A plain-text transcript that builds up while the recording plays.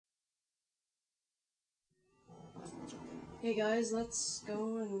Hey guys, let's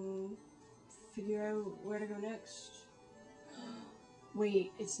go and figure out where to go next.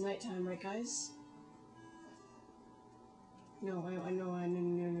 Wait, it's nighttime, right guys? No, no,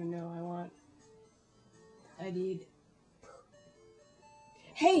 I need...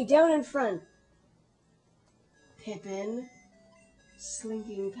 Hey, down in front! Pippin,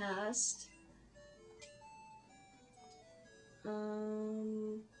 slinking past.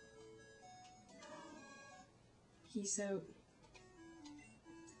 Peace out.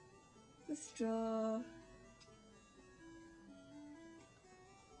 Withdraw.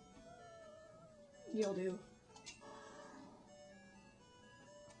 You'll do.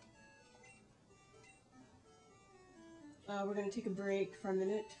 We're gonna take a break for a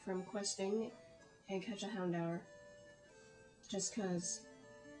minute from questing and catch a Houndour. Just cause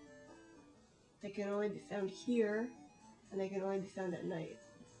they can only be found here and they can only be found at night.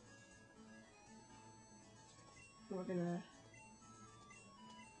 We're gonna...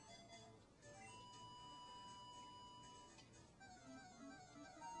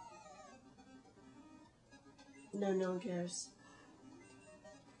 No, no one cares.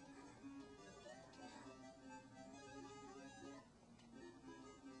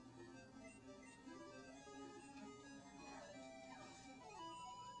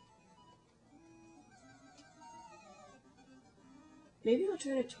 Maybe I'll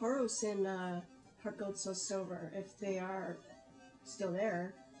try to Tauros and Heart Gold Soul Silver if they are still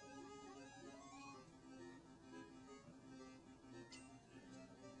there.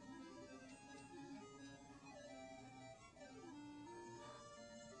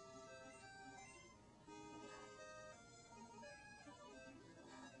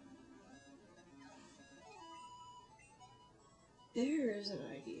 There's an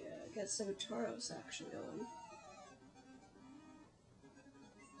idea. Get some Tauros action going.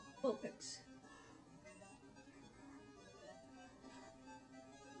 Vulpix.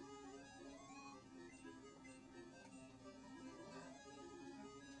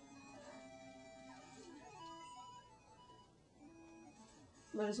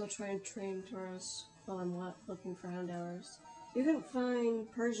 Might as well try and train Tauros while I'm looking for Houndours. You can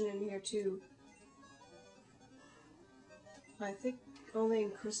find Persian in here too. I think only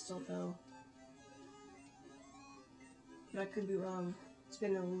in Crystal though. But I could be wrong. It's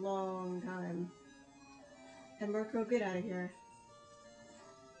been a long time. And Marco, get out of here.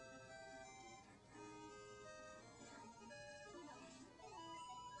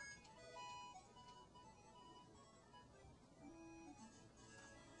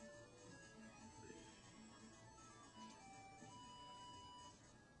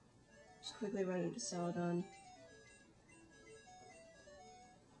 Just quickly run into Celadon.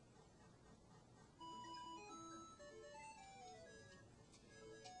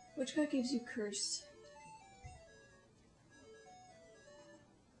 Which guy gives you curse?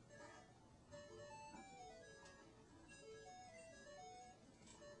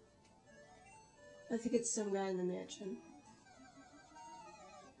 I think it's some guy in the mansion.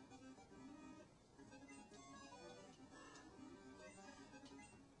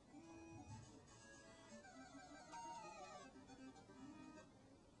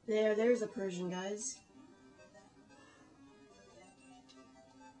 There's a Persian, guys.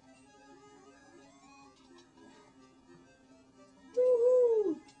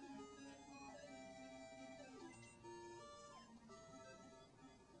 Woohoo!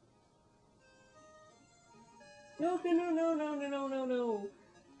 No, no, no, no, no, no, no, no, no.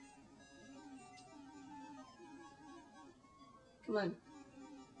 Come on.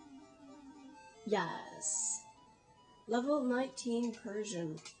 Yes. Level 19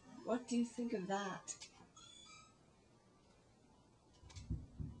 Persian. What do you think of that?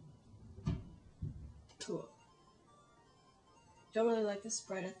 Cool. Don't really like the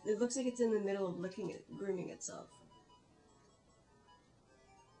sprite. It looks like it's in the middle of grooming itself.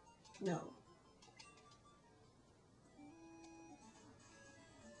 No.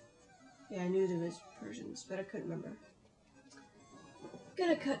 Yeah, I knew there was Persians, but I couldn't remember.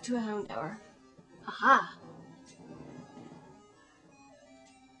 Gonna cut to a Houndour. Aha!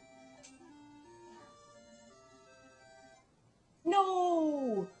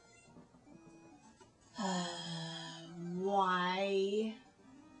 No! Why?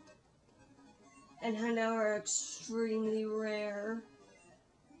 And Houndour are extremely rare.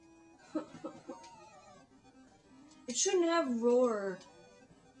 It shouldn't have roar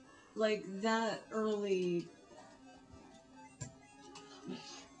like that early.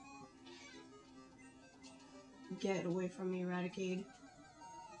 Get away from me, Raticade.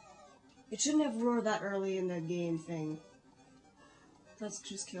 It shouldn't have roar that early in the game thing. Let's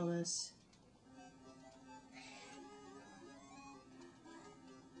just kill this.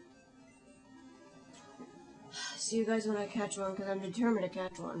 So you guys want to catch one, because I'm determined to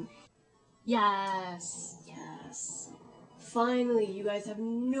catch one. Yes! Yes. Finally, you guys have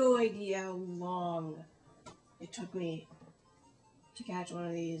no idea how long it took me to catch one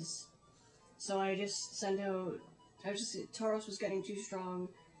of these. So I just sent out, Tauros was getting too strong,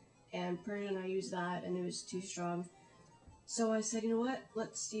 and Persian, I used that, and it was too strong. So I said, you know what,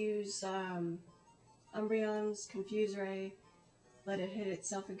 let's use Umbreon's Confuse Ray, let it hit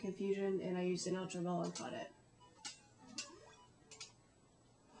itself in confusion, and I used an Ultra Ball and caught it.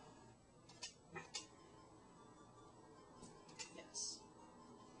 Yes.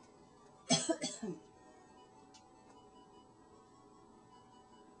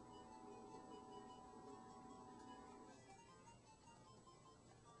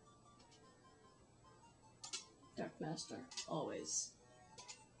 Dark Master, always.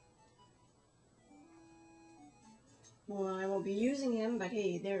 Well, I won't be using him, but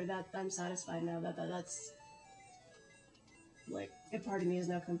hey, I'm satisfied now that's like, a part of me is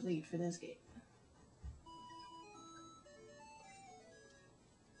now complete for this game.